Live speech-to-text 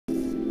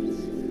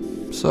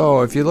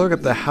So if you look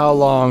at the how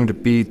long to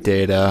beat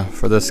data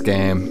for this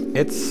game,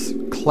 it's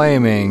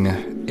claiming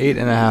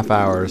 8.5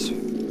 hours.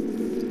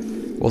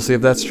 We'll see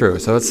if that's true.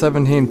 So it's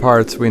 17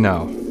 parts, we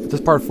know. Is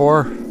this part 4?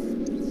 Or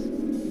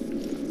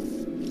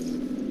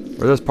is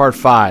this part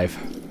 5?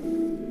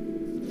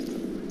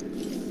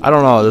 I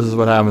don't know. This is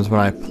what happens when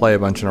I play a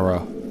bunch in a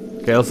row.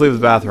 Okay, let's leave the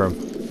bathroom.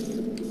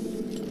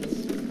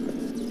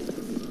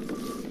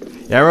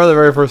 Yeah, I remember the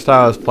very first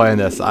time I was playing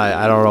this.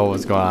 I don't know what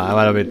was going on. I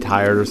might have been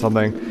tired or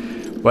something.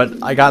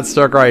 But I got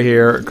stuck right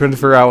here. Couldn't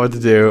figure out what to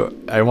do.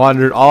 I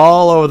wandered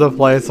all over the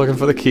place looking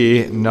for the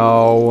key.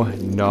 No,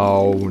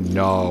 no,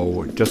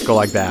 no. Just go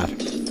like that.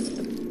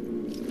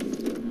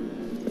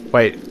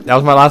 Wait, that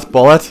was my last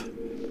bullet?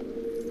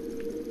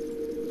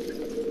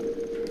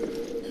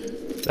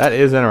 That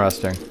is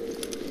interesting.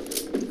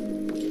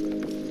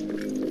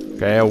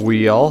 Okay, a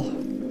wheel.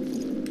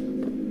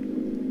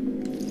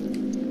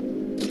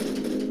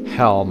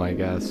 Helm, I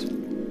guess.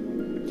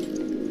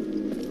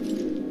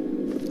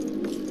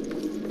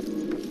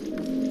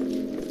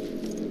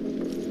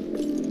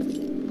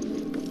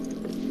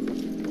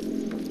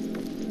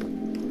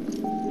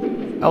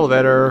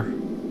 Elevator.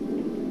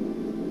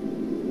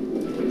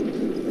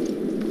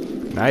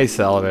 Nice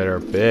elevator,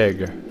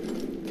 big.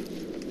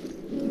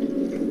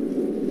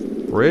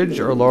 Bridge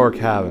or lower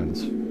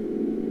cabins?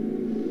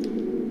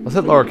 Let's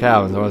hit lower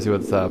cabins. I want to see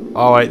what's up.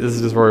 Oh wait, this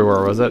is just where we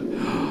were, was it?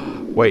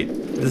 Wait,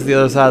 this is the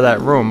other side of that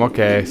room.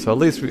 Okay, so at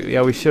least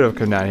we should have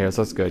come down here.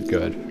 So that's good.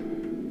 Good.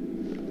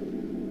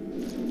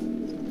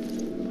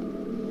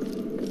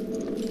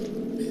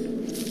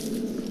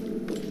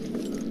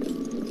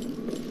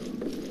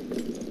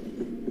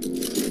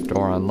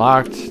 Door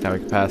unlocked. Now we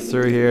can pass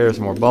through here. There's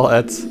more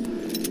bullets.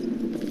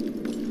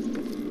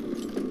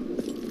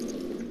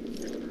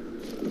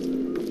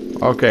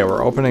 Okay,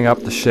 we're opening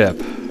up the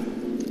ship.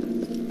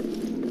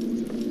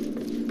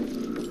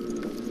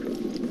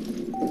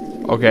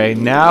 Okay,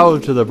 now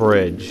to the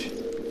bridge.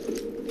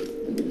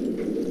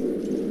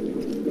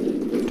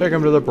 Take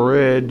him to the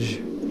bridge.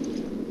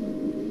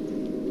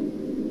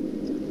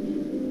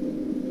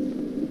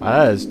 Wow,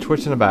 that is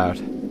twitching about.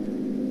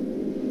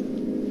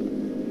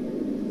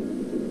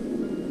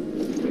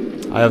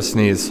 I have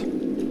sneeze.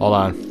 Hold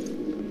on.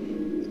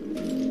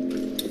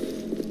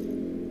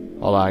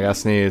 Hold on, I gotta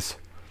sneeze.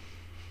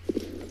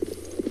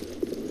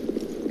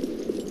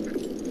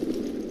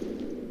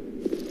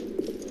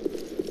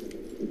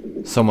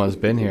 Someone's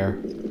been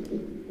here.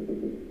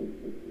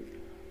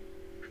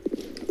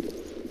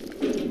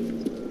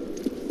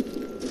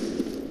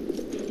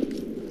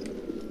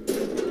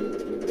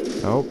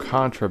 No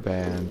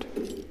contraband.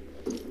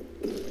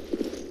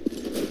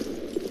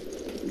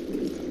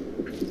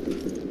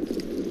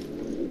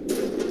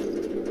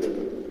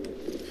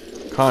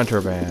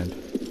 Contraband.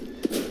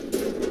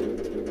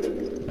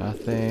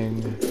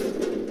 Nothing.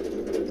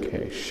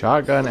 Okay,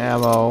 shotgun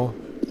ammo.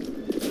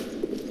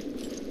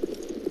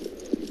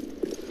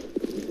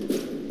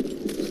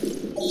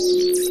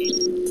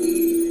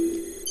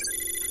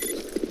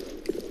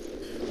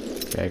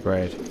 Okay,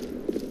 great.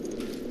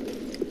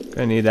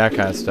 Gonna need that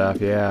kind of stuff,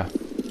 yeah.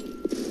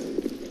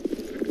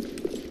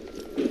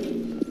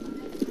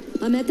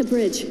 I'm at the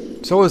bridge.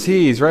 So is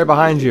he. He's right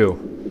behind you.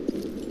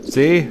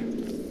 See?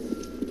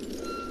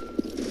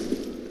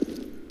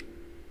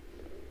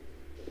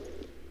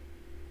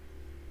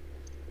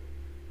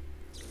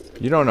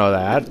 You don't know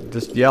that.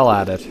 Just yell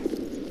at it.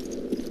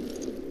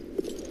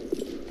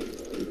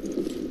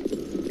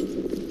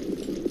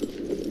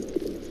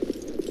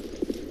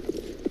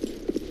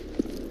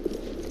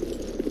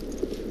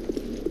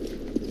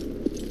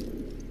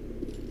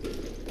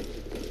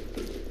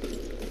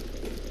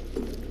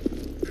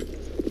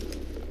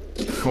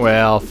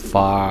 Well,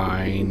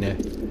 fine.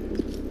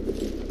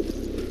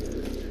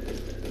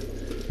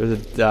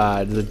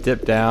 Does it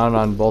dip down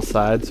on both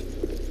sides?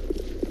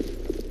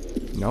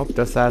 Nope,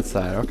 that's that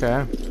side.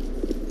 Okay.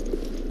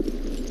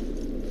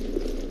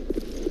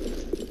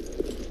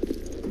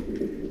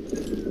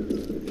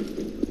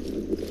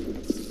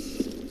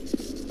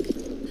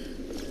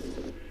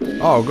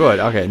 Oh, good.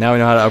 Okay, now we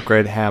know how to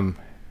upgrade handgun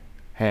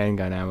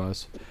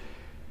ammos.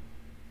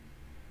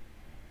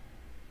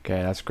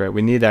 Okay, that's great.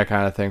 We need that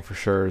kind of thing for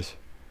sure.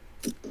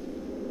 I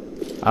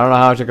don't know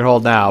how much I can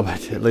hold now,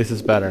 but at least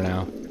it's better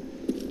now.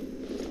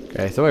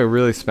 Okay, somebody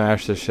really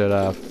smashed this shit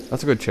up.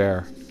 That's a good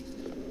chair.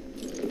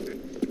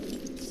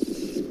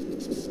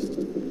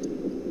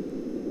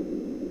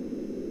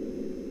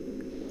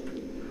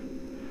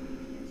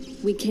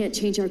 We can't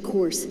change our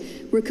course.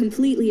 We're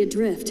completely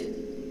adrift.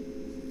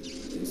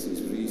 This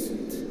is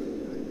recent.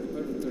 The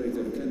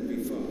perpetrator can't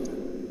be far.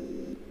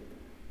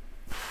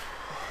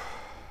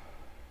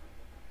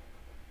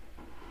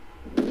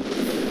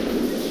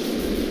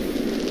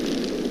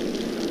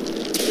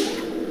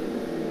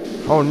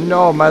 Oh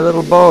no, my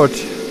little boat.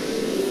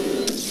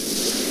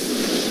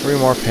 3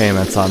 more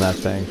payments on that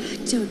thing.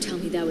 Don't tell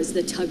me that was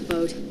the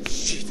tugboat.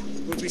 Shit,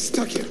 we'll be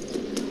stuck here.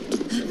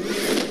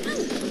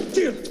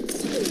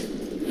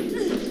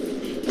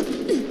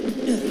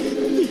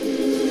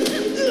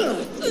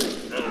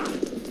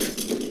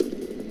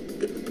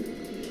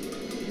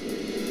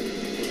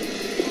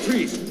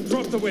 Freeze!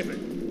 Drop the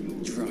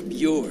weapon! Drop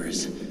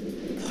yours,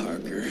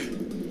 Parker.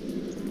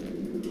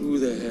 Who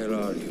the hell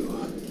are you?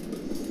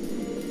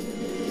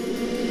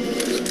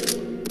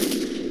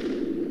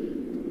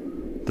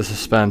 The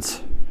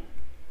suspense.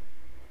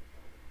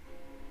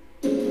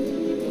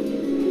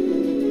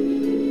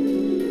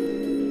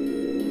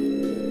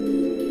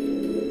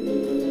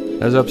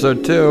 There's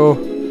episode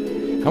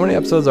 2. How many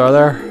episodes are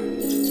there?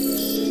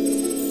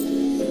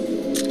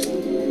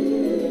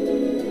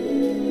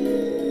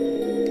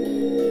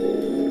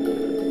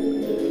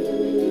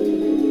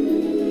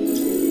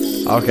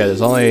 Okay,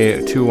 there's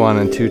only 2-1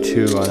 and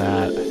 2-2 on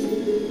that.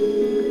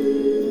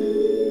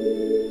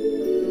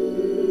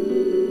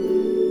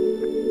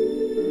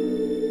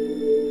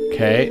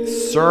 Okay,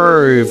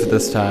 serve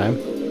this time.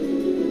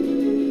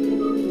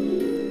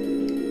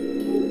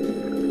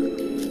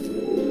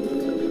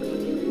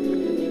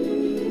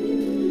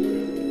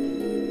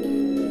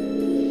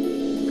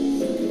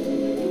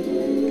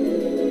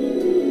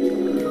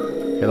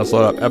 Okay, let's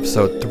load up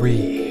episode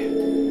 3.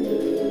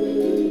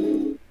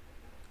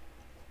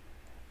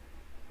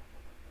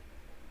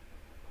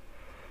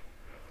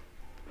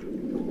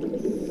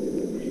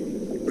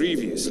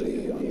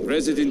 Previously on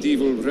Resident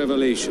Evil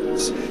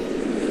Revelations.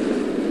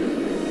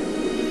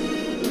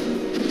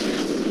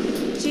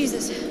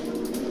 Jesus,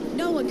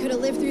 no one could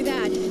have lived through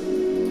that.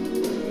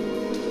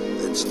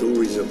 And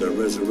stories of their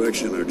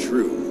resurrection are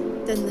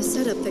true. Then the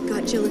setup that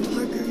got Jill and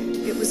Parker,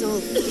 it was all...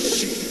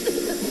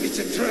 It's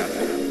a trap!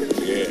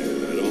 Yeah,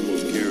 I'd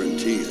almost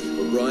guarantee it.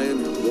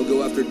 O'Brien, we'll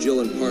go after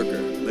Jill and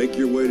Parker. Make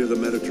your way to the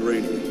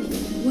Mediterranean.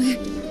 Where?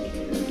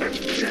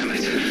 Damn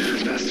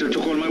it. Bastard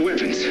took all my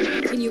weapons.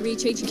 Can you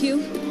reach HQ?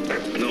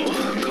 No,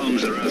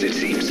 comms are as it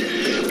seems.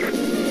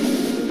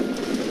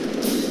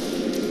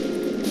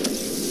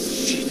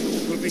 Shit,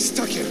 we'll be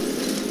stuck here.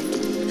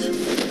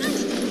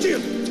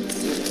 Jim!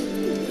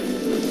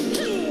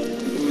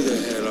 Who the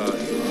hell are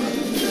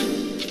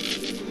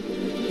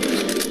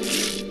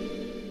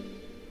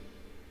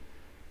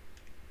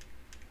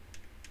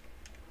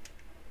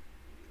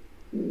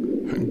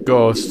you?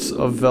 Ghosts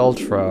of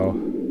Veltro.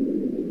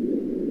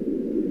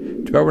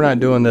 Too bad we're not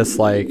doing this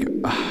like...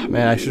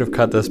 man, I should have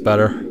cut this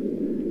better.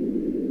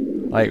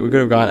 Like, we could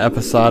have gone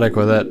episodic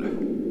with it.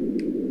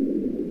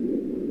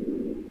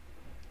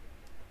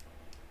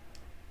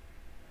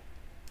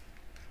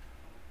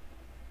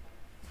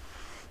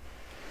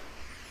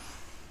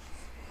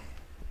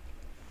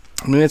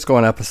 I mean, it's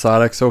going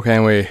episodic, so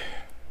can we...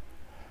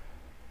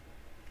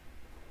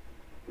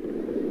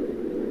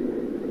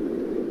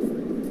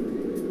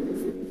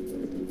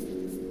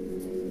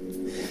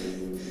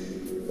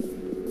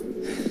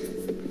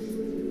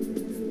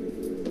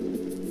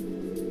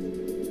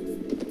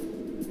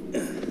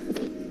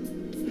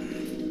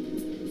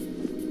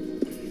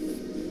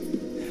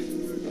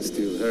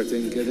 Still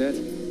hurting, Cadet?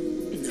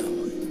 No,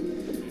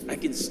 I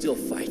can still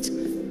fight.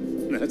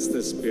 That's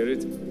the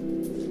spirit.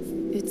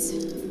 It's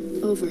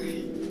over.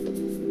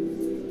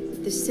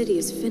 The city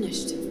is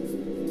finished.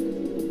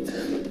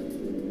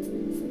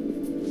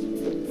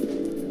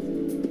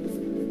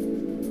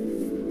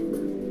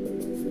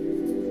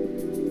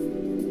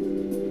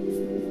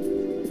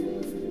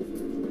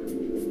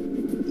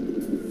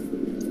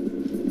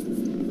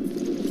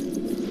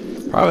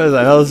 Problem is,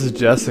 I know this is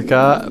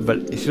Jessica,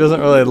 but she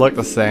doesn't really look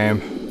the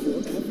same.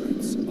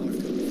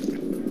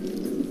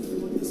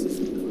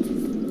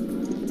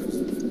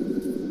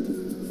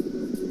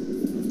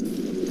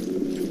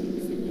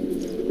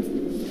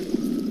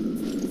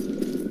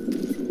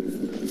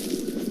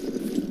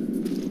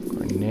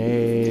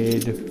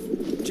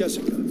 Grenade.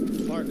 Jessica,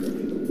 Parker,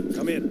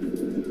 come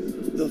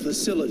in. The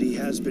facility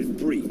has been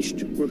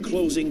breached. We're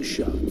closing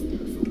shop.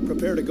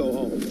 Prepare to go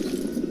home.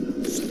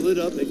 Split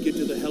up and get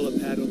to the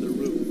helipad on the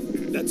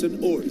roof. That's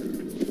an order.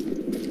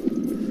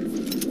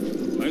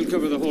 I'll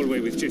cover the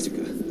hallway with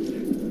Jessica.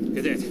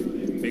 Cadet,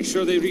 make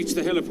sure they reach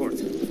the heliport.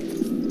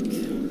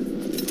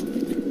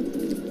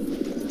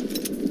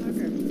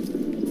 Parker,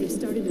 they've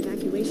started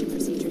evacuation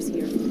procedures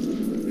here.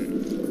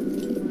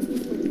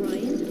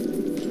 O'Brien?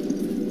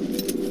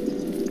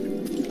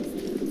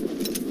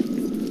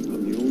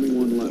 I'm the only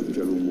one left,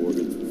 General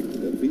Morgan.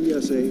 The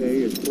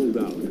BSAA is pulled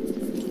out. I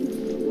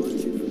want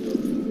you to know.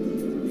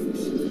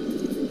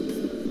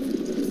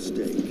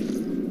 Mistake.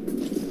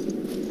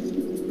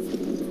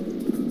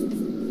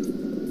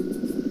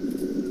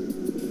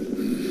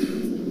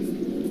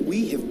 We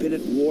have been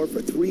at war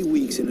for 3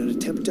 weeks in an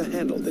attempt to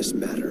handle this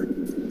matter.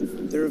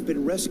 There have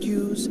been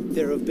rescues,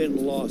 there have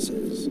been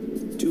losses.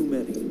 Too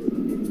many.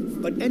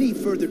 But any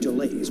further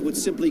delays would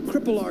simply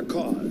cripple our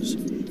cause.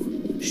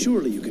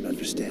 Surely you can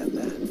understand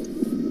that.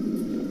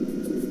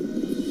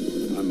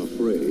 I'm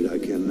afraid I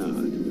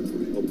cannot.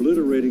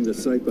 Obliterating the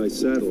site by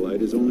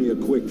satellite is only a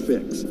quick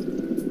fix.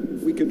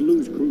 We could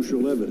lose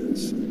crucial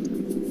evidence.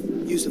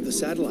 Use of the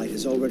satellite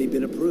has already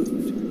been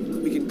approved.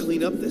 We can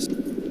clean up this.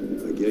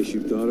 I guess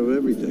you've thought of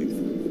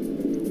everything.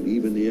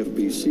 Even the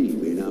FBC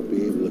may not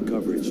be able to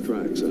cover its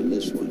tracks on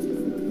this one.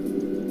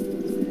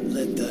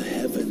 Let the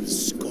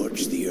heavens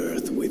scorch the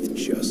earth with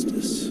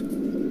justice.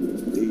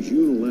 These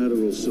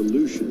unilateral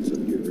solutions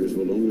of yours Parkers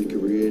will only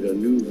create a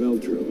new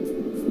Veltro.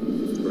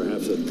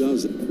 Perhaps a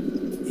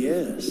dozen.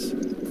 Yes,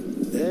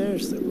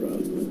 there's the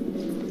rub.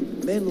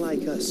 Men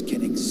like us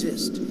can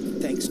exist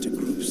thanks to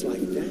groups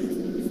like that.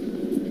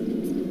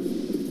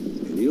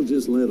 And he'll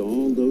just let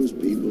all those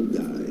people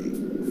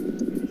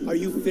die. Are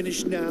you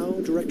finished now,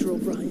 Director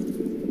O'Brien?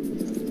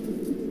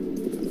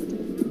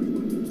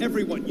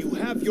 Everyone, you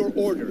have your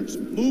orders.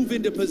 Move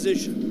into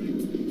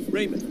position.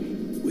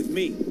 Raymond, with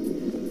me.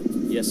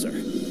 Yes, sir.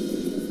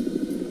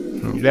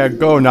 Yeah,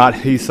 go, not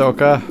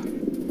Hisoka.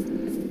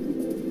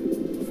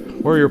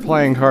 Where are your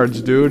playing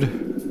cards, dude?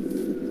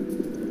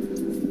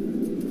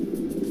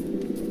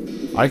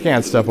 I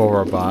can't step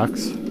over a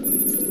box.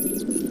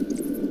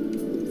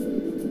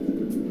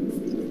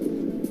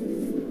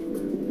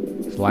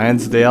 Is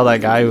Lansdale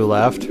that guy who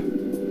left?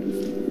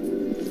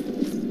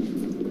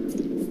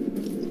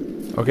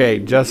 Okay,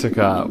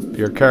 Jessica,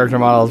 your character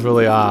model is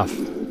really off.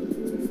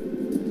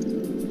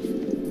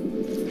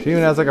 She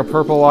even has like a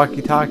purple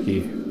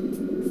walkie-talkie.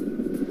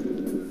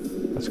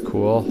 That's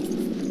cool.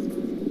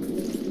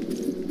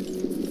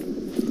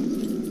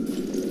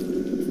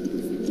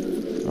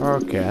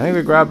 Okay, I think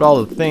we grabbed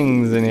all the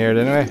things in here,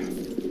 didn't we?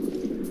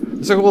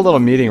 It's a cool little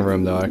meeting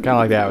room, though. I kind of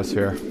like the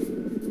atmosphere.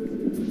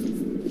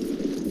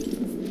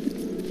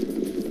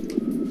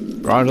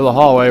 Go on to the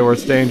hallway where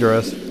it's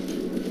dangerous.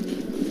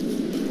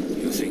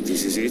 You think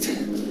this is it?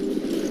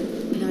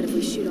 Not if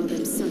we shoot all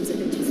them sons of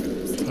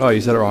bitches first. Oh,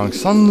 you said it wrong.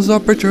 Sons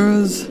of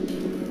bitches!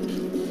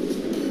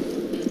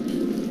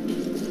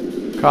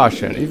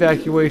 Caution.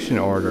 Evacuation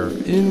order.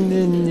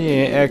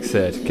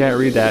 Exit. Can't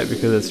read that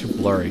because it's too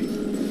blurry.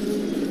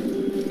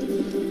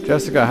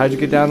 Jessica, how'd you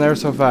get down there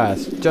so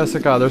fast?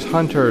 Jessica, there's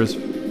hunters.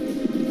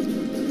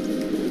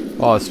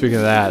 Oh, speaking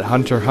of that,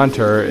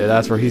 Hunter,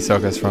 that's where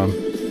Hisoka's from.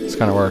 This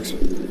kind of works.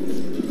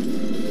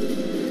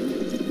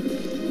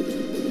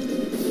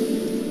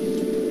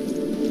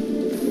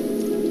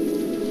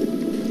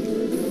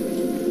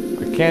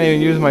 I can't even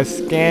use my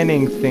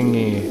scanning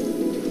thingy.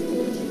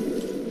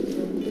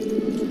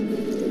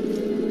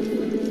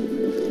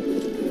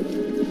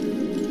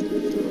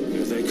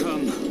 Here they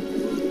come.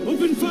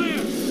 Open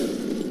fire!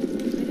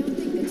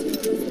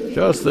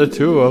 Just the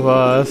two of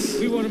us.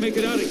 We want to make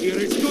it out of here.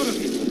 It's gotta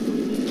be.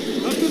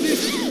 After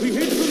this, we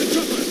head for the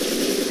chopper.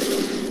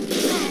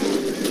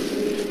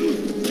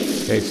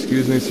 Okay,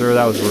 excuse me, sir,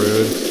 that was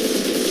rude.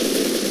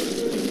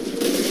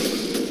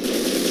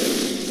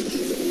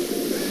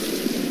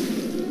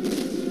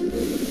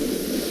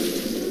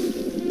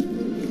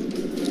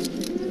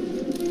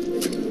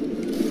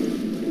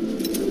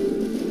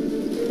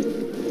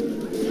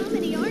 How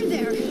many are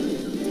there?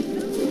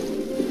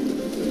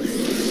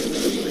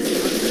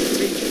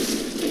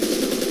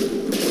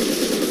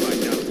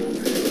 Find out.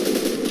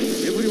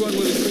 Everyone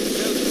will equip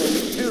Velcro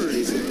with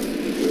terrorism.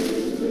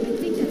 I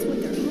think that's what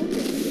they're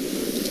hoping.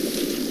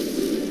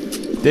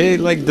 They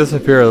like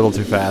disappear a little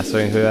too fast.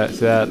 Don't you see that?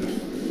 See that?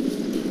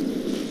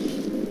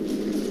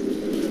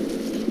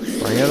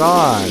 Bring it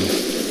on.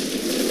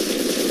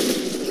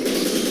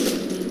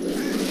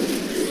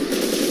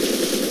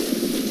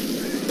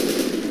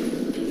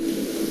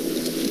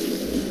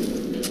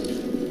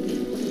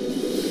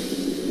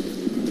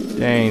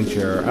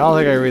 Danger. I don't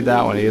think I read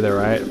that one either,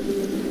 right?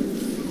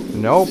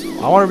 Nope.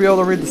 I want to be able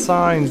to read the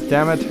signs,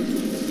 damn it.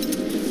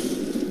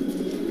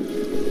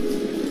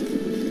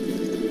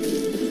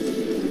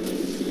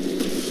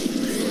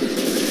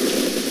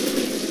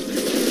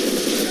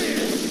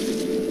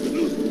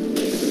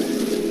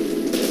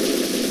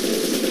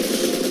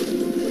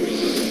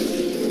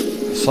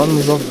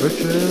 Sons of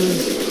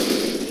bitches.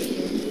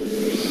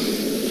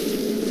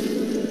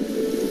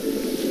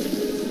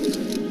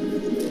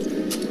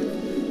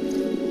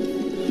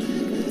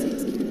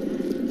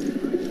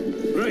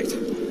 Right.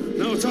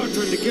 Now it's our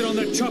turn to get on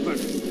that chopper.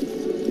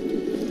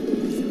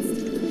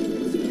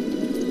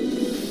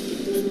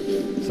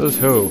 Says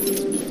who?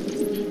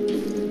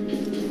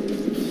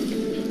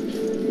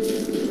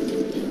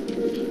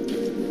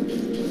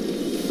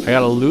 I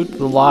gotta loot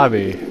the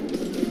lobby.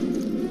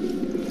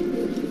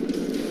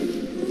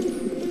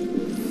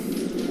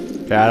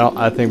 Okay,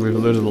 I think we've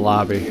looted the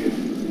lobby.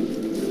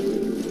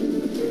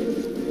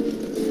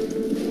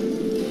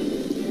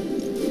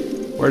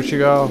 Where'd she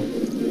go?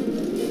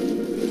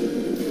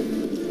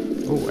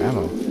 Ooh,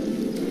 ammo.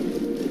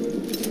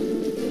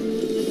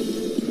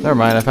 Never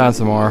mind, I found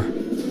some more.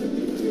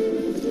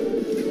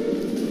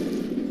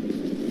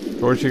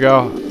 Where'd she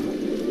go?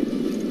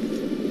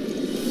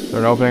 Is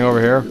there an opening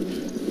over here?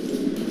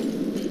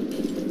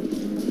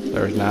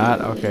 There's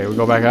not. Okay, we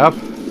go back up.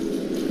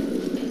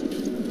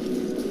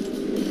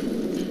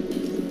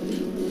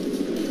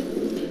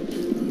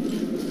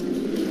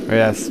 Oh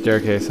yeah,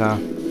 staircase, huh?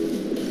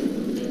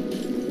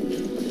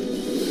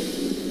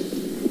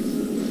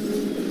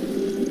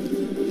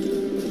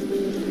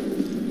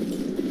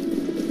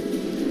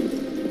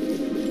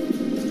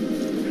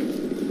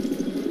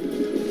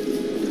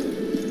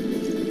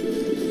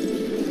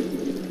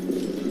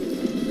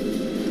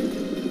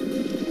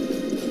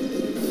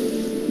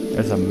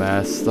 It's a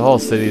mess. The whole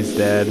city's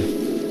dead.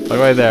 Look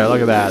right there.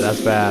 Look at that. That's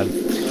bad.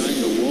 Climb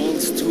the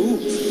walls too.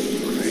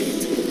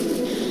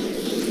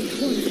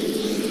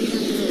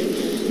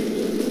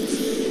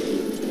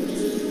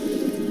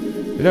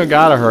 We don't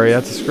gotta hurry,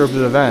 that's a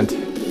scripted event.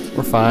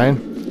 We're fine.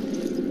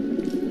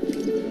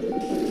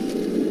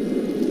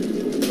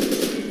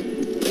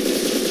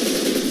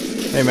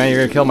 Hey man, you're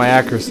gonna kill my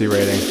accuracy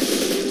rating.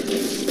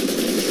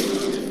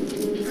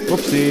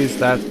 Whoopsies,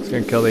 that's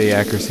gonna kill the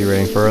accuracy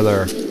rating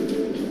further.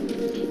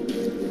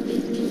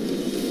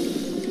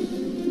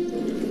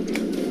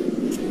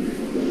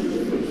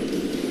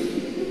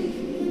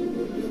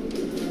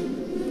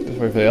 Just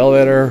wait for the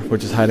elevator,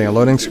 which is hiding a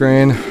loading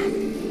screen.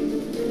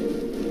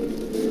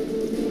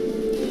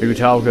 You can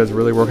tell because we're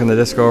really working the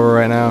disc over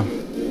right now.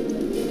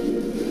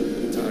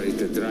 Sorry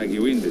to drag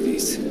you into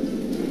this.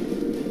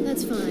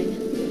 That's fine.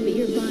 But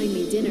you're buying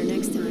me dinner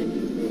next time.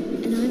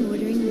 And I'm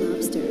ordering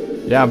lobster.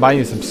 Yeah, I'm buying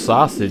you some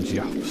sausage,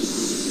 you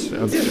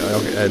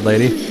okay,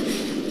 lady.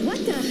 What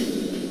the?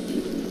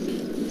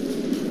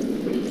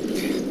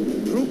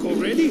 Broke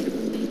already?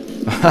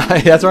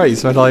 That's right, you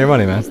spent all your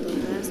money, man. The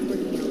last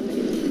working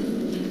elevator.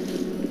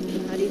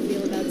 How do you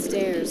feel about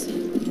stairs?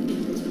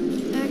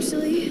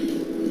 Actually,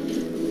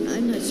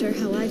 I'm not sure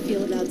how I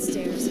feel about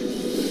stairs.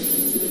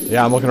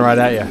 Yeah, I'm looking right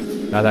at you.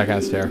 Not that kind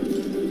of stare.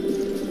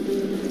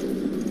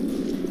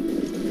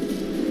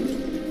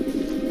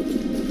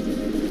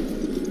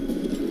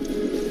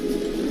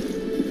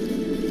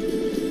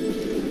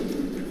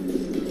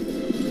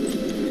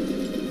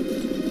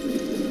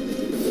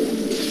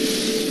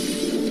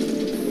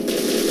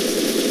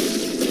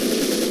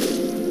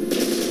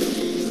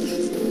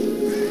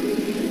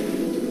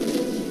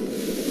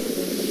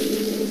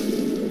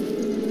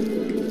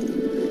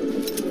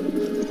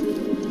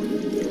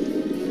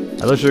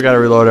 I literally gotta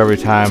reload every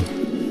time.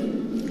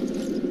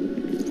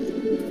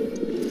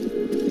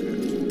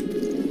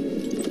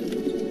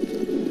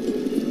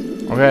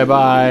 Okay,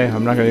 bye.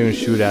 I'm not gonna even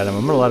shoot at him.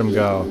 I'm gonna let him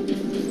go.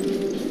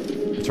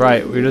 That's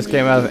right, we just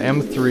came out of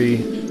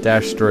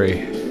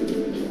M3-3.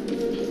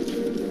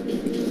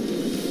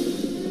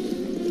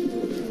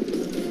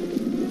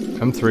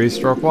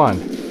 M3/1.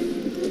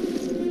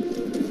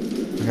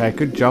 Okay, I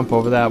could jump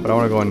over that, but I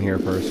wanna go in here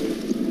first.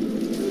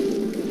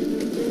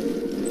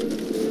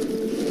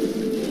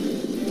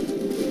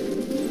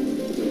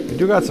 We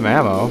do got some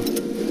ammo.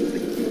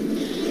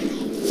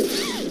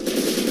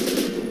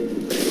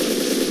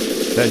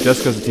 That just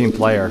because the team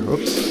player.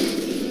 Oops.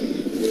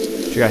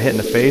 She got hit in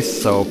the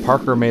face, so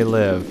Parker may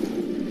live.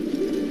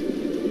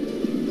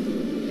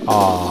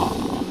 Aww.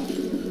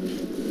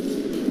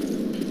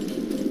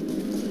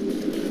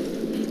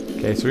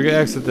 Okay, so we can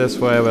exit this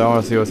way, but I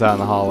want to see what's out in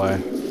the hallway.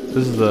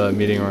 This is the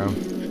meeting room.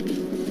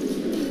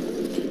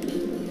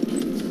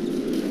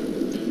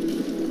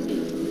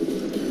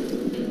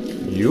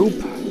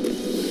 Yoop.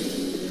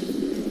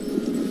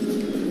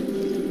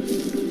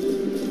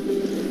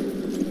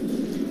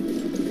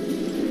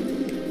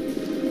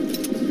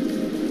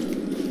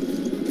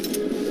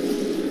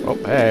 Oh,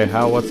 hey,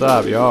 what's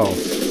up, yo?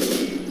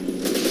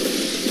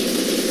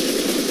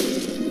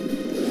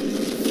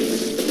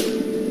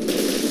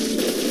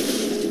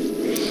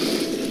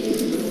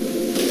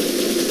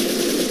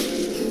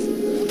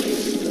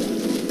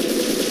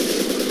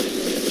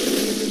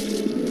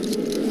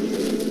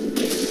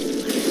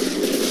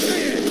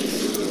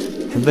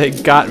 They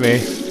got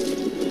me.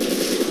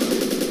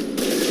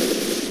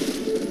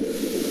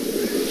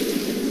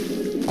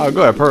 Oh,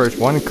 good, I purged.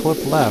 One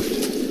clip left.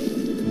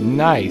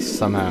 Nice,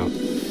 somehow.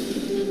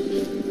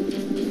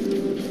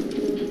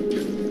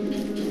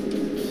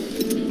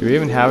 Do we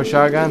even have a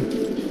shotgun?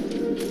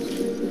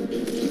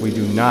 We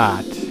do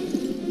not.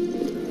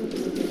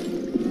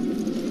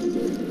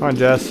 Come on,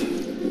 Jess.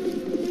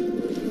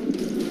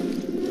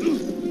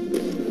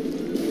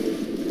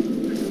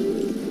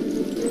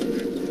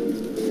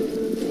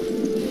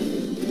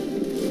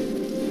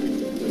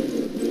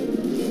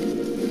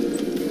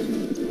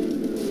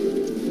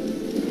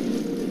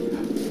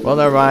 Well,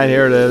 never mind.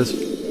 Here it is.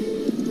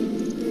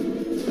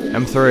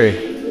 M3.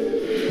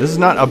 This is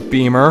not a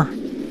Beamer.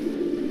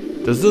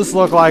 Does this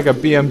look like a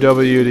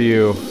BMW to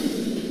you?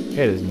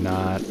 It is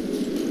not.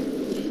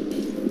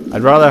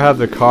 I'd rather have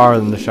the car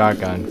than the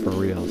shotgun, for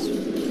reals.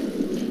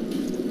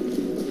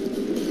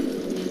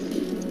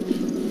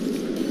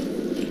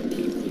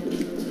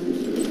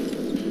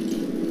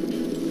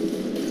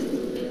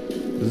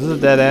 Is this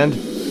a dead end?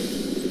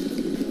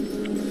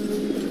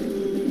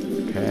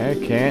 Okay,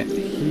 can't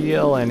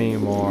heal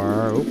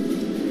anymore. Oop.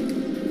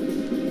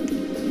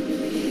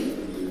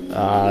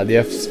 The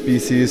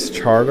FBC's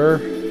charter.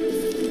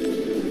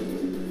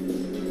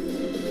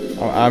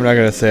 Oh, I'm not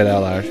gonna say it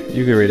out loud.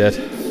 You can read it.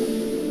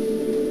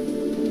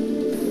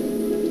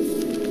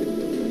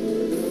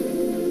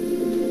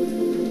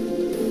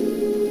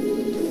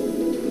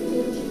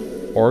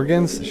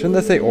 Organs? Shouldn't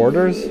that say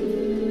orders?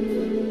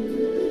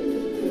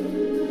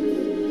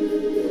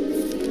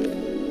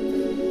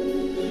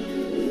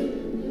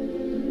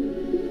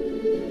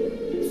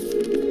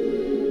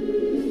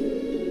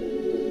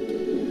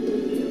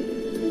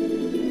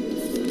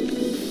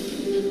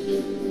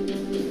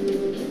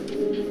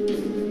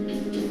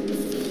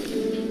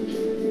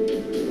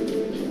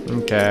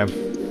 Okay.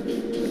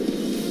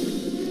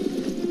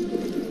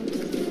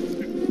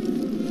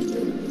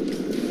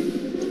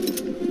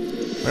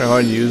 gonna go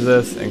ahead and use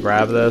this and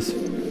grab this.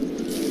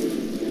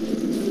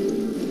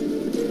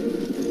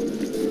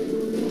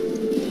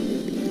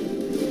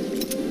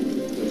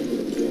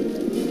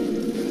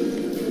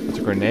 There's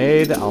a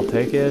grenade. I'll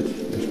take it.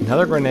 There's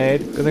another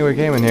grenade. Good thing we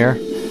came in here.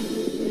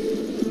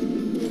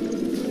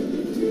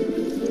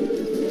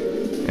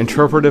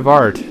 Interpretive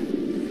art.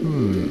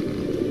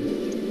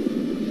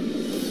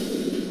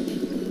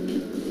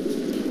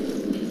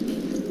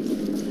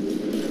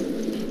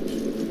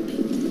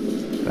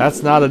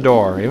 That's not a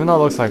door, even though it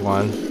looks like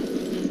one.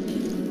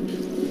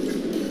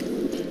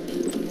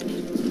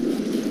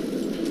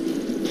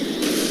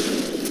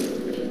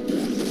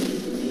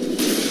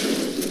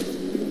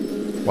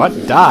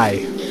 What? Die.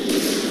 You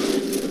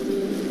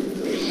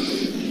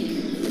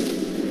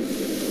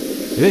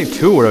think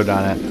 2 would have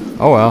done it.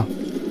 Oh well.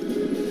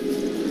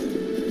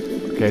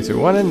 Okay, so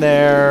we went in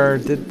there,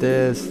 did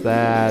this,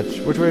 that.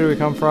 Which way do we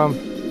come from?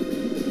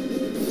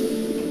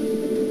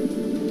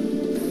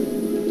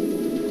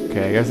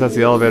 Okay, I guess that's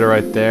the elevator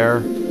right there.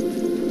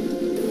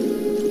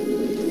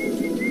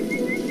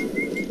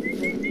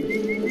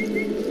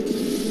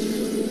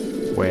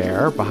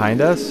 Where?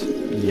 Behind us?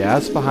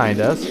 Yes, behind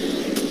us.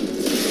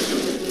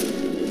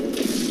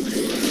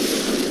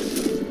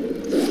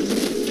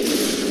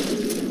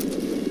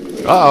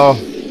 Uh-oh.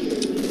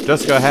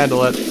 Jessica,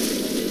 handle it.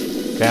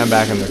 Okay, I'm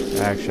back in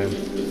the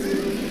action.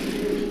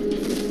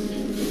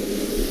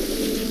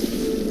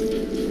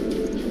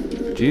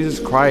 Jesus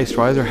Christ,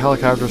 why is there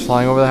helicopters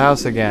flying over the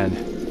house again?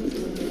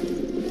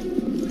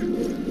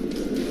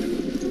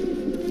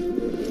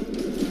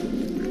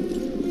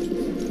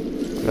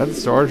 Is that the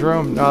storage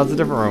room? No, it's a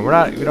different room.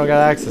 We don't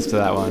got access to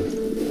that one.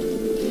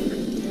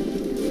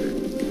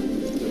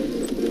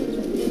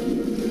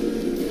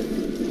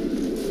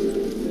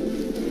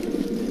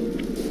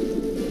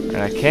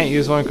 And I can't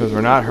use one because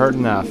we're not hurt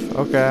enough.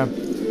 Okay.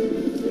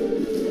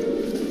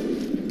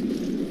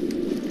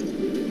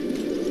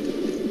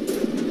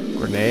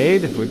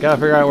 Grenade? We gotta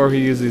figure out where we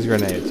use these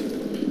grenades.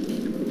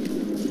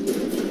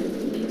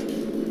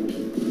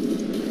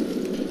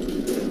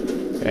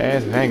 Okay,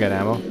 some handgun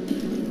ammo.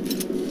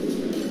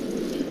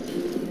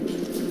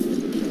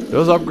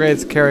 Those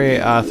upgrades carry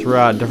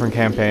throughout different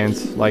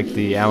campaigns, like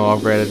the ammo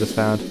upgrade I just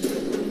found.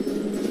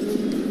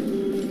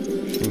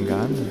 Machine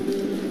gun.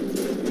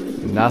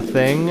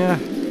 Nothing.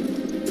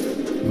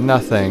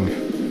 Nothing.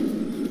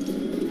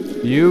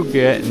 You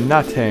get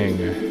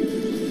nothing.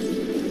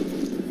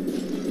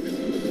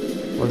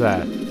 What's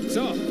that?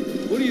 So,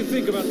 what do you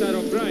think about that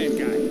O'Brien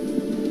guy?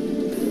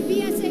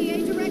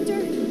 BSAA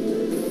director?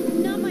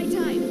 Not my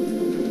type.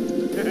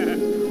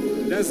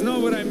 That's not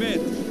what I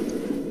meant.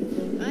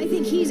 I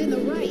think he's in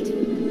the right.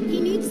 He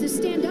needs to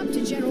stand up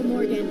to General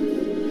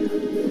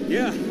Morgan.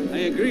 Yeah, I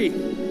agree.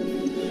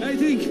 I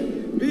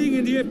think being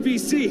in the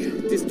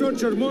FPC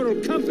distorts your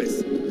moral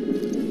compass.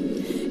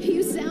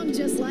 You sound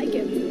just like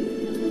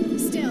him.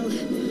 Still,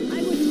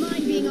 I wouldn't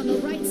mind being on the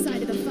right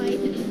side of the fight.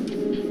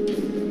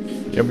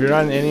 Yeah, but you're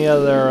not in any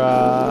other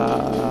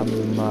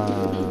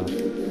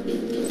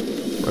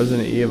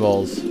Resident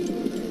Evils.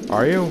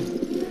 Are you?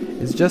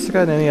 Is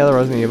Jessica in any other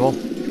Resident Evil?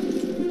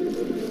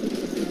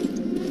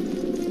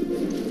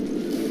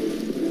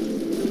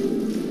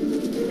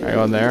 Can I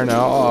go in there? No.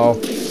 Uh-oh.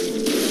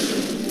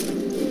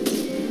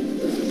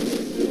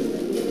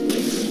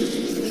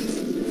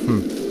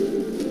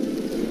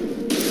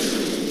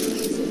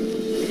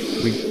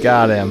 We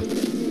got him.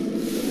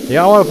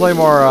 Yeah, I want to play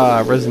more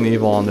Resident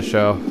Evil on the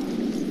show.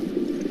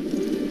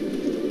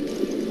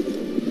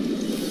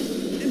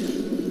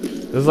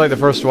 This is like the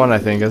first one, I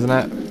think, isn't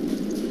it?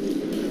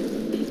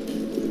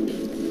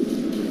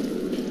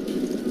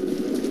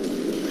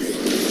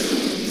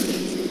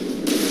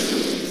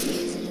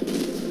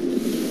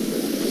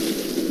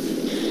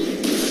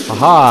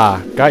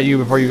 Haha! Got you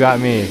before you got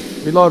me.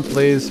 Reload,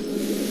 please.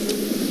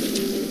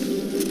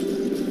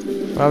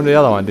 What happened to the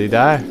other one? Did he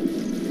die?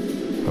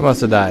 He must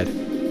have died.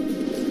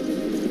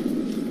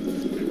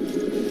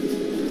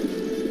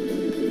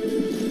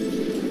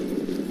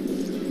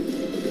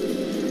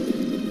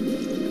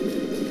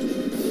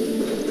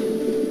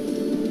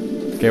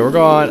 Okay, we're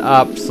going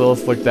up, so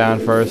let's look down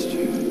first.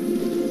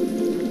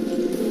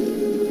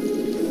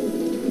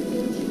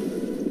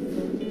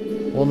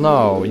 Well,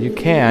 no, you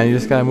can. You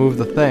just gotta move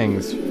the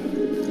things.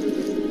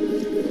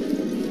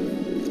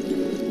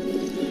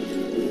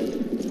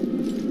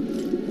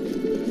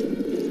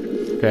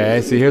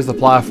 Okay, see, here's the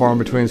platform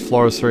between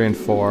floors 3 and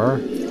 4.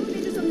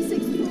 Elevators on the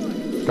 6th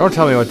floor. Don't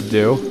tell me what to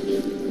do.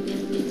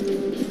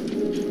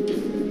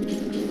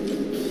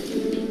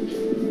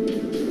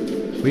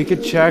 We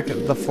could check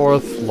the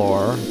 4th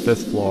floor,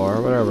 5th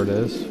floor, whatever it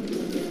is.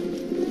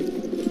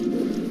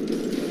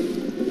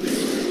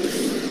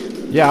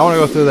 Yeah, I want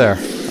to go through there.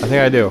 I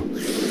think I do.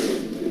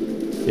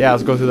 Yeah,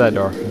 let's go through that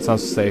door. It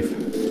sounds safe.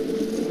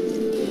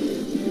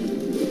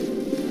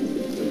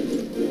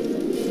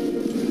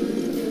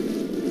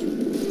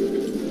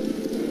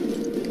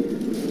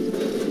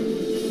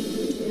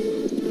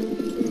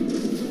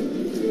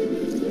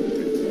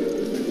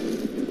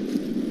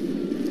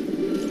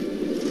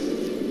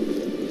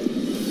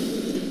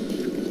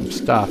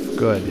 stuff.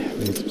 Good.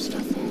 We need some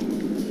stuff.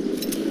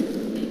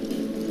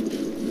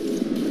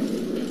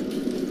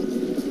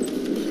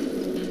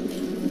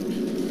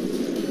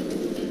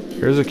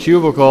 Here's the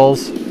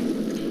cubicles.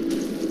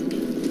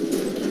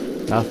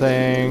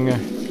 Nothing.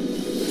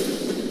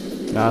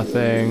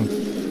 Nothing.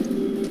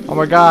 Oh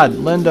my god,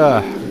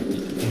 Linda!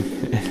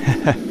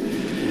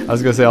 I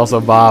was gonna say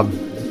also Bob.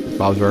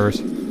 Bob's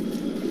Burgers.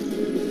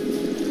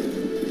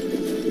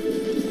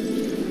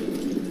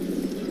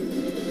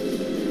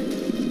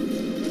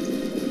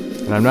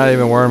 And I'm not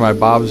even wearing my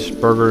Bob's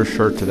Burgers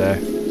shirt today.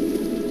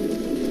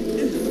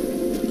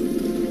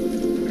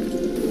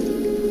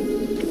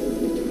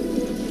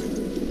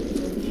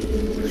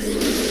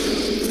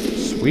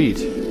 Sweet.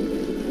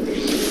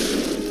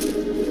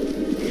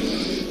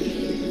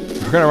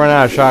 We're gonna run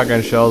out of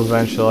shotgun shells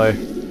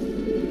eventually.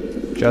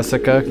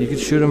 Jessica, you can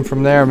shoot them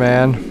from there,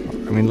 man.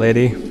 I mean,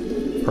 lady,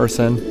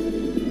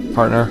 person,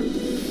 partner.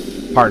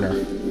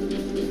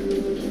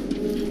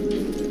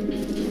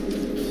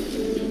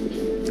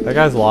 That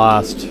guy's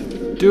lost.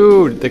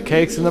 Dude, the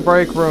cake's in the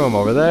break room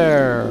over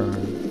there.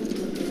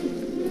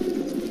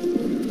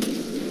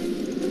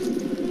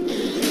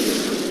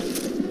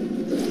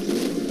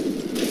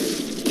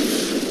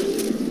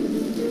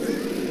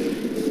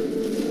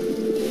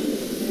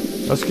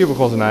 Those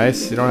cubicles are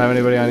nice. You don't have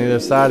anybody on either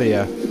side of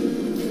you.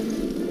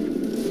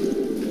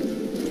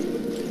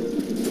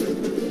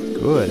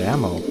 Good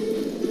ammo.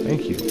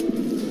 Thank you.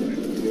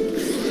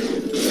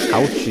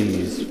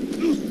 Ouchies.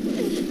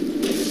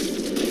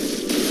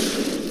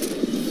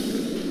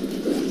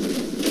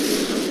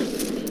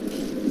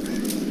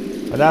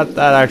 But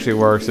that actually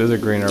works. There's a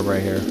green herb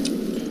right here.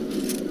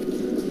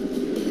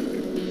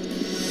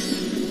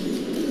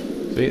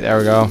 Sweet, there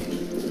we go.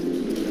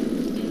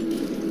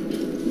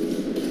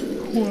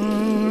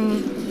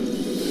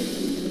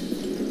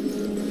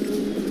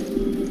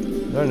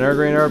 Is there another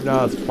green herb?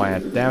 No, it's a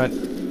plant. Damn it.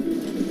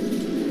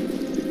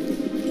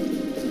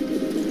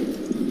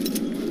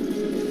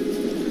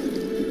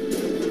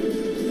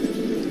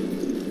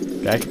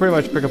 Okay, I can pretty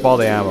much pick up all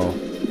the ammo.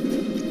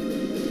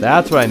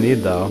 That's what I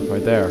need though,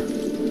 right there.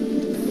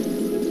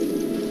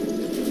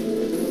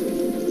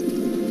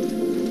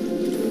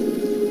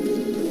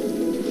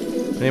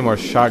 I need more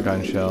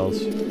shotgun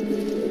shells.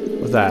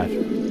 What's that?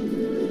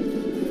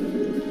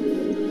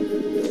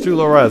 It's too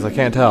low res, I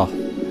can't tell.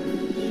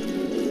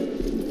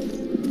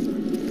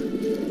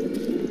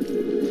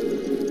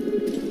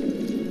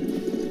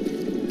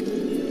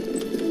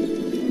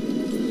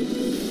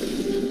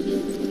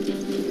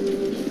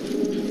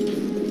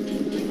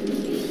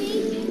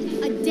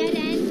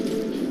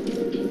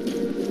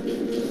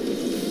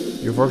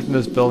 You've worked in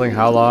this building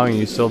how long and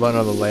you still don't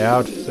know the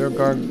layout? Is there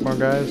more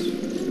guys?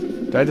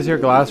 Did I just hear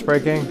glass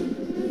breaking?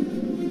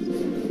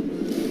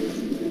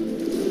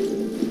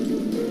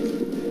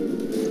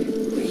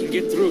 We can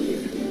get through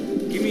here.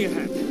 Give me a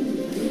hand.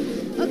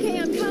 Okay,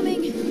 I'm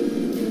coming.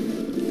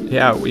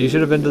 Yeah, you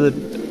should have been to the...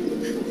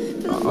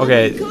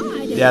 Okay,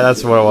 God. yeah,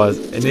 that's what it was.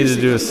 It needed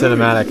to do a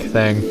cinematic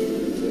thing.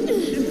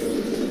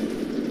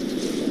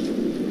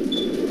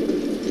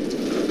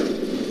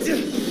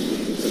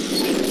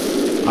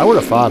 I would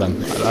have fought him.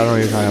 I don't know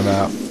what you're talking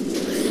about.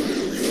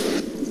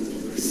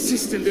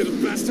 Persistent little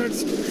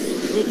bastards.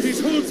 Oh, please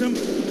hold them.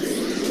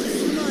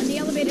 Come on, the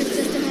elevator's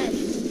just ahead.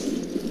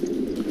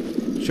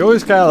 She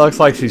always kind of looks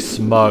like she's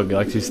smug,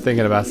 like she's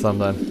thinking about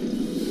something.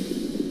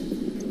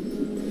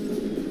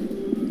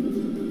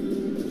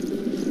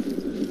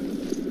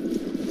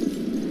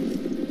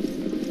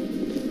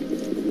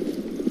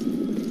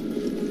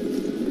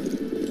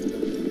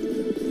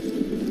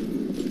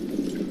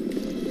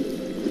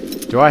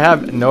 Do I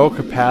have no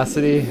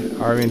capacity,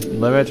 or I mean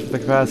limit for the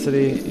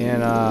capacity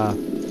in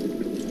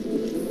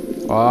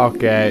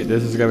okay,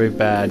 this is gonna be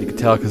bad. You can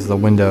tell because of the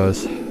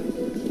windows.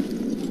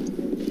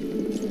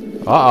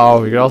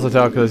 Uh-oh, you can also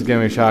tell because it's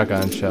giving me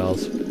shotgun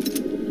shells.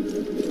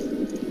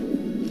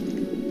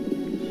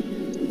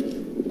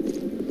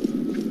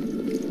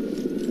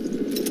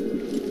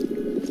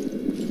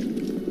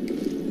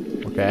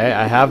 Okay,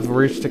 I have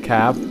reached a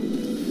cap.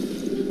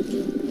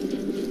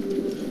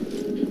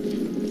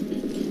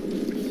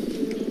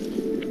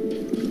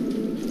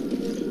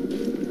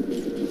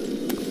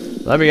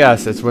 Let me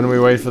guess, it's when we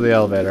wait for the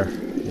elevator.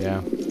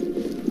 Yeah.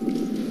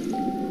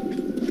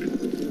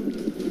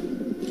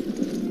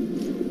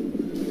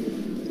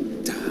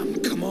 Damn,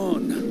 come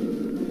on.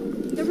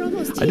 They're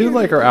almost here. I do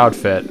like her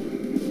outfit.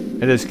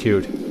 It is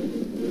cute.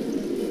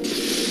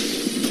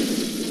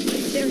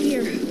 They're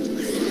here.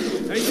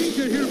 I think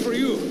they're here for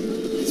you.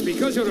 It's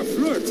because you're a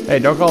flirt. Hey,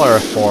 don't call her a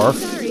whore.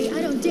 Sorry,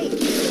 I don't date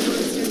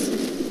monsters.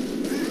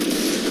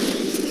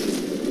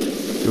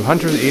 Do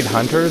hunters eat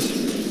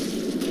hunters?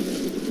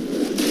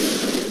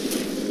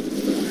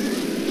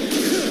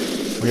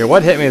 Okay,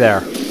 what hit me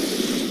there?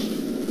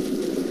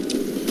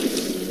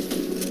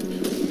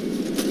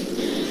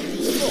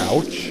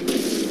 Ouch.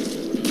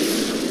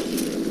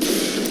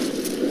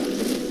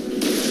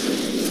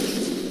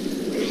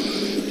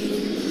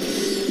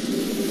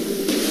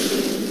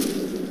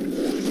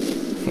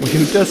 Will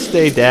you just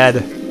stay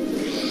dead?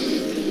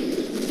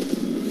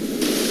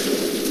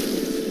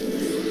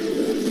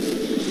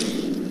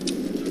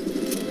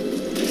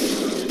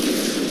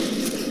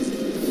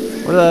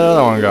 Where did that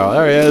other one go?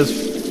 There he is.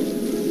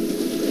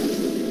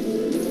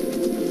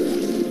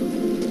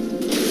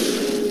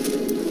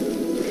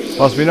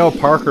 Plus, we know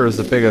Parker is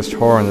the biggest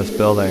whore in this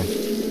building.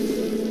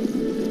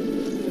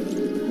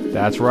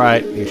 That's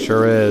right, he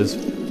sure is.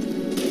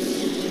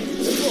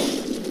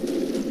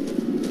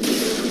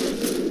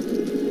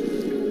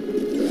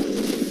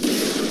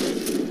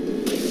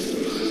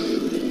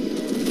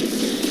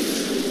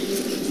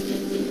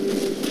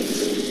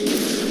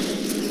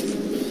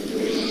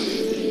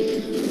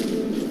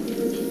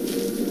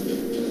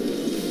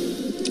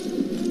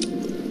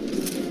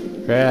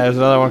 Okay, there's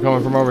another one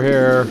coming from over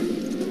here.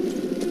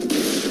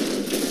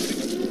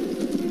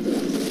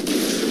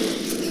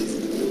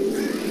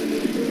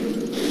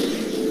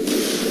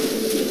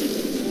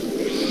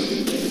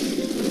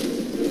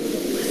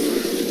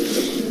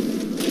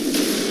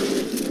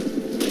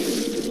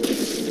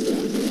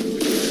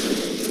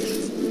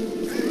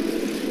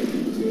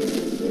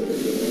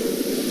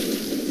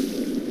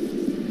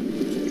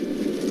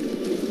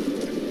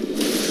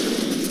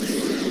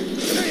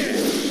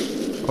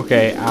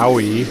 Okay,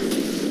 owie.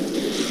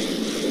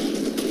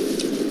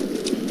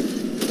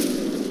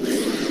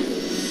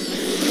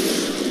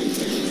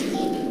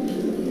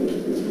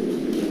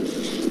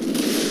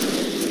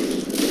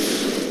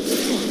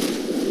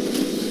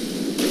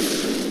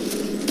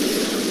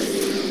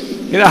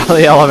 Get out of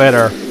the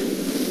elevator.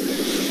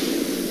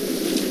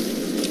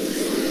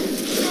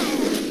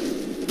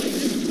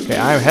 Okay,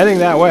 I'm heading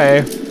that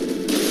way.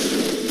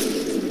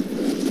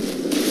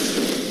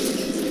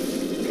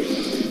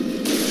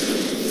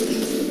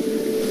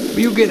 Will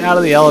you get out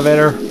of the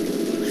elevator?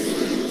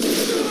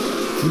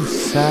 You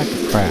sack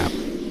of crap.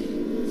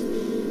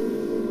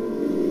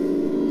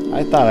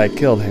 I thought I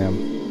killed him.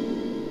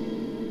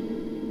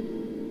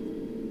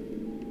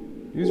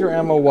 Use your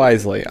ammo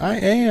wisely. I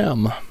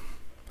am.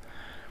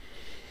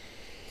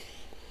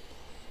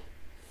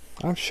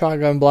 I'm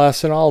shotgun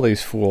blasting all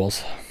these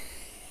fools.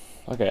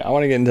 Okay, I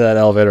want to get into that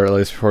elevator at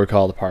least before we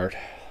call it apart.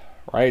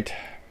 Right?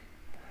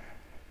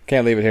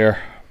 Can't leave it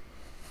here.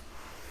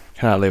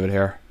 Cannot leave it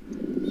here.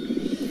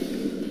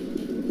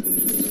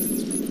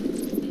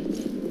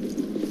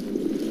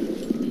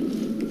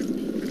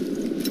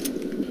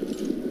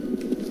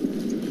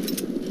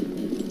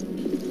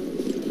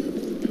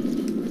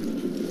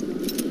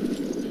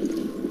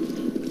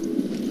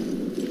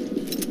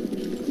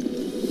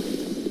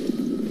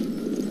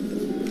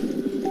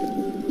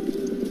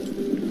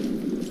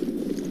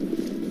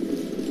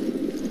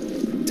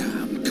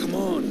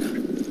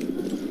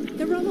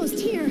 They're almost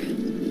here. I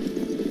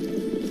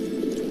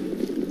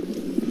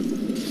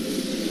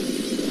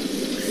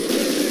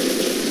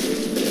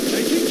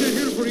think they're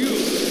here for you.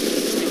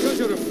 Because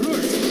you're a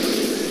flirt.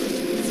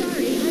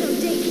 Sorry, I don't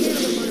take care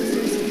of the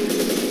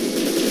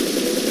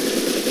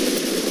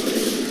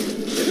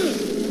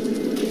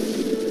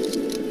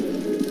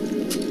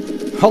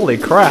monsters. Holy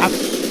crap!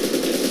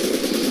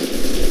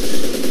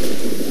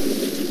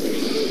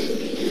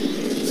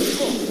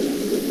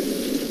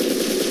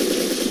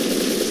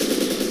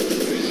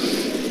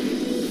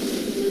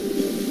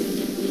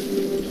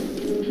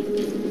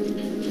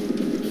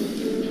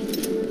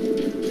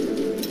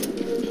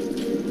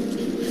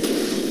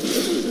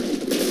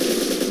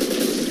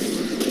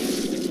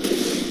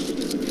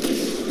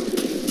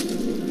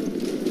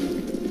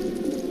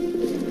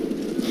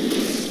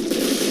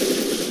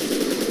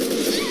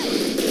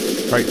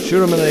 Right,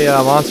 shoot him in the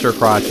monster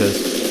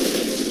crotches.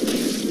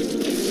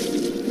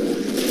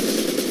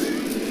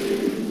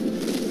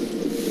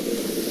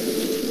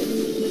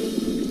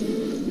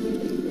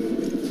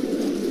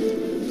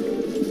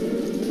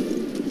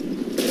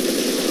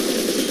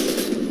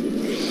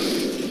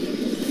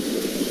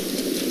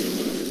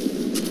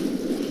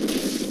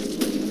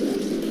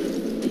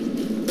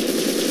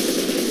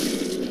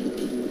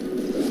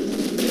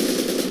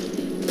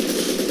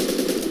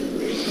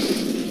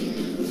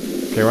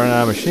 Okay, running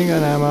out of machine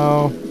gun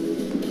ammo.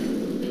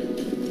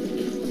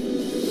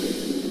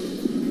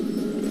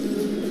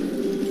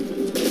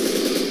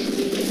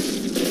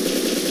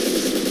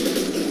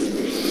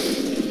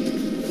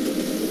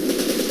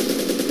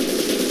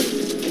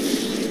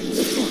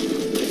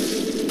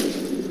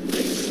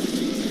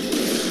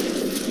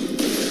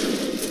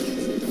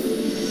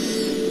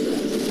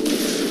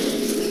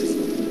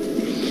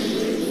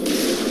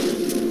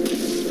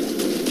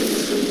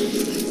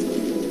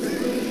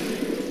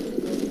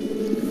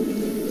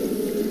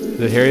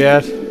 Is it here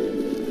yet?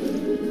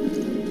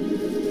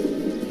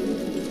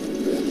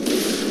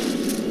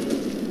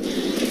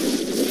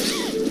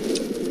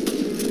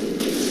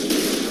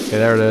 Okay,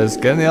 there it is.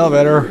 Get in the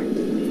elevator.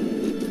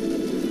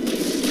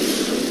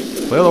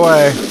 Clear the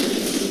way.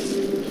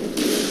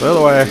 Clear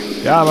the way.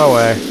 Get out of my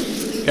way.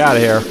 Get out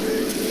of here.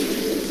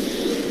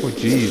 Oh,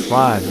 jeez, come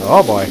on.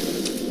 Oh, boy.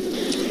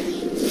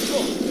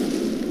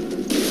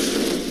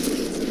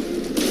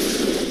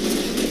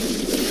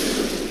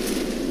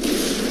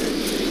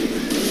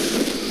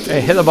 Hey,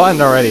 hit the button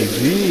already.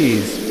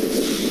 Jeez.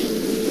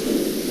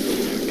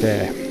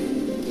 Okay.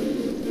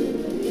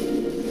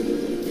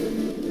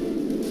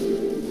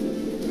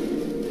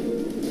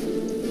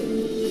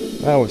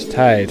 That was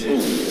tight.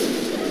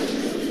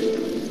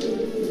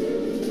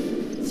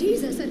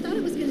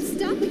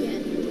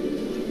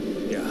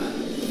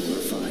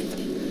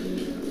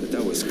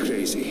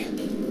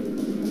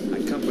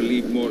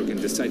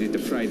 decided to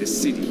fry the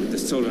city with the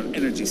solar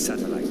energy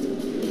satellite.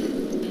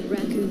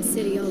 Raccoon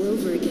City all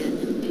over again.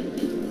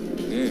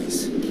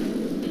 Yes.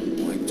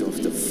 Wiped off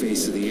the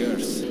face of the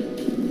earth.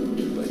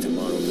 By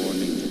tomorrow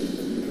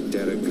morning,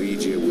 Terra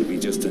Grigia will be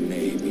just a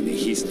name in the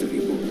history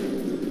book.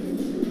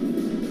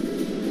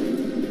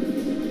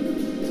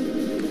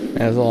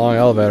 There's a long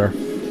elevator.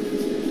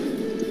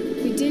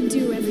 We did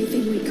do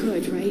everything we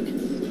could, right?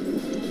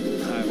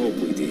 I hope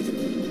we did.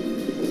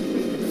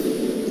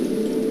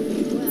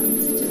 Well,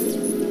 just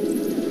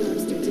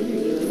lobster dinner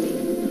you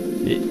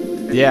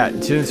and me. Yeah,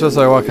 she didn't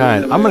specify what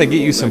kind. I'm gonna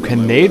get you some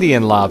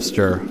Canadian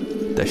lobster.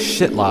 The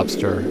shit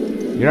lobster.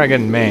 You're not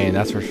getting Maine,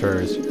 that's for sure.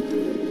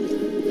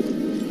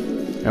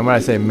 And when I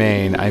say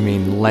Maine, I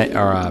mean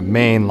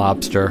Maine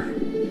lobster.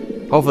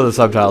 Hopefully the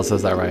subtitle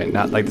says that right.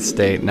 Not like the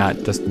state,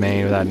 not just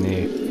Maine without an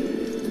E.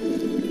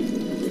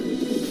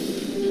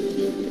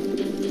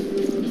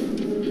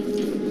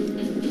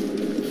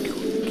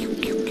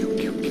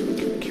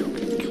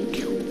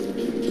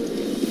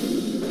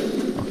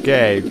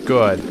 Okay,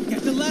 good.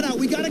 Captain Leto,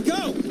 we gotta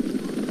go!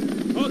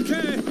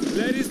 Okay,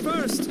 ladies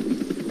first.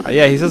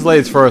 Yeah, he says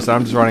ladies first, and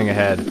I'm just running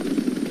ahead.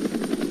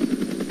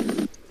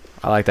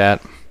 I like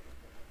that.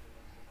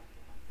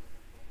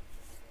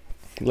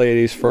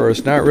 Ladies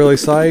first, not really,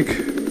 psych.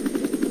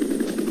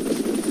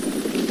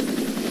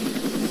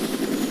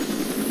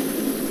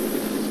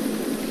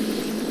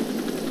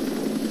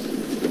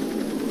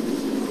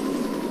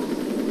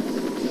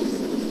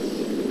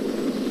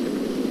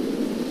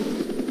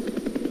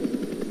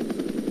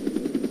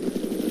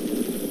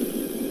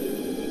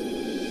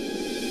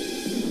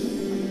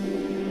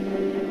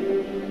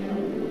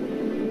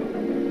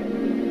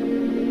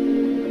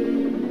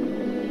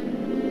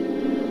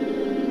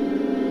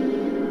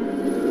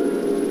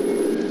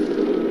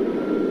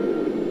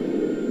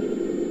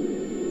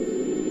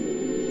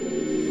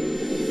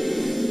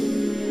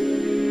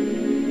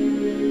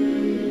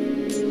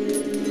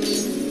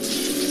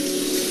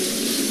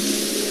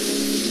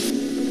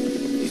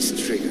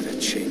 It's triggered a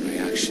chain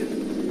reaction.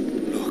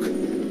 Look,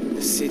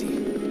 the city.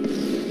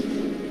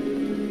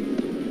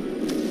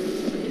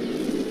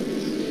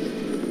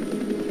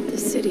 The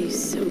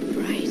city's so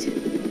bright.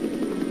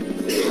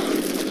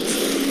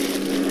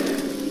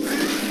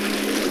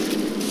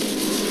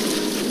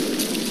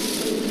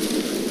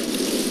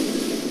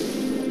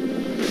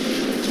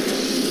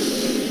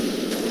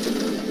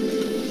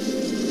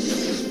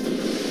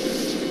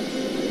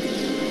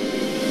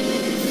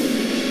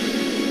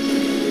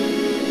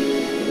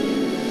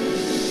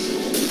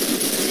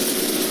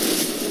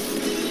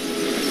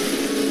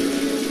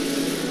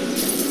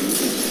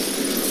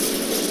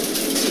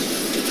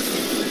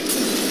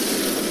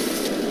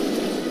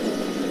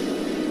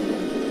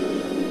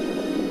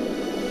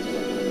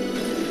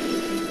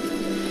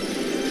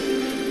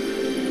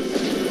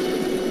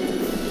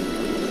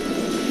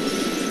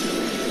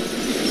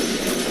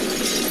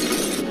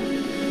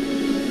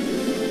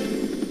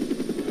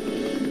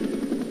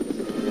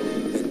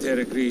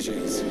 Terra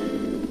Grigians.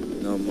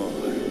 No more.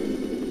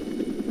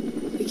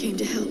 We came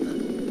to help,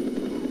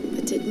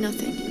 but did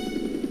nothing.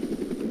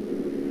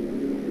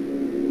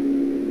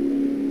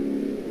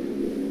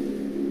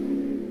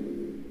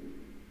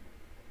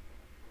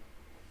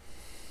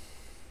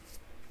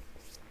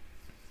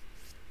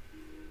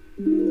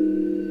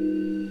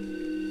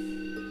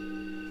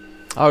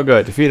 Oh,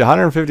 good. Defeat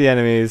 150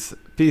 enemies.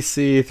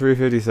 PC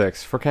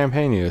 356 for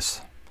campaign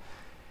use.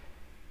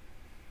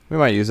 We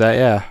might use that,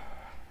 yeah.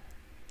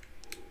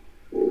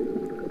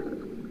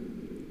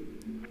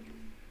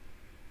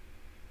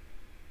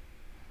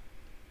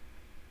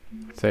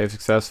 Save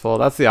successful.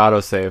 That's the auto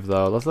save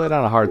though. Let's lay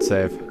down a hard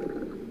save.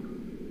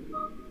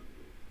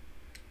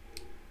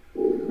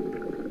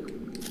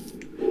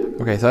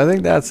 Okay, so I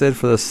think that's it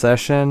for this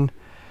session.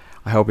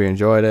 I hope you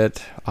enjoyed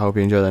it. I hope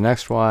you enjoy the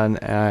next one,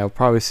 and I'll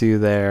probably see you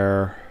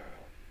there.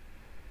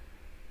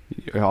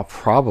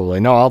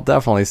 I'll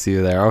definitely see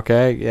you there.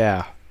 Okay,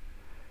 yeah.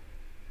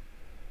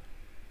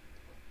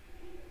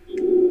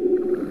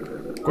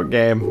 Quick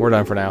game. We're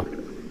done for now.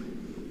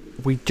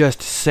 We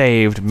just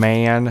saved,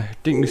 man.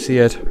 Didn't you see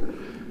it?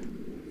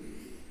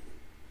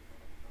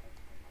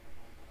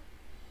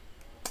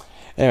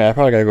 Anyway, I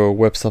probably gotta go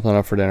whip something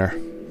up for dinner.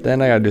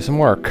 Then I gotta do some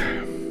work.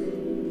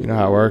 You know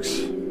how it works.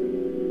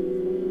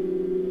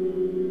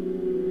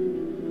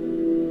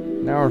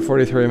 An hour and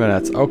 43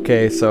 minutes.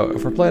 Okay, so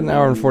if we're playing an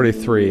hour and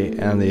 43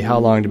 and the how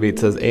long to beat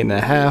says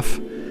 8.5,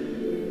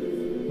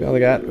 we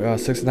only got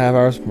 6.5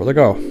 hours more to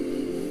go.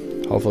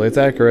 Hopefully it's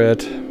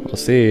accurate. We'll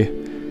see.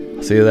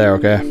 I'll see you there,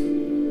 okay?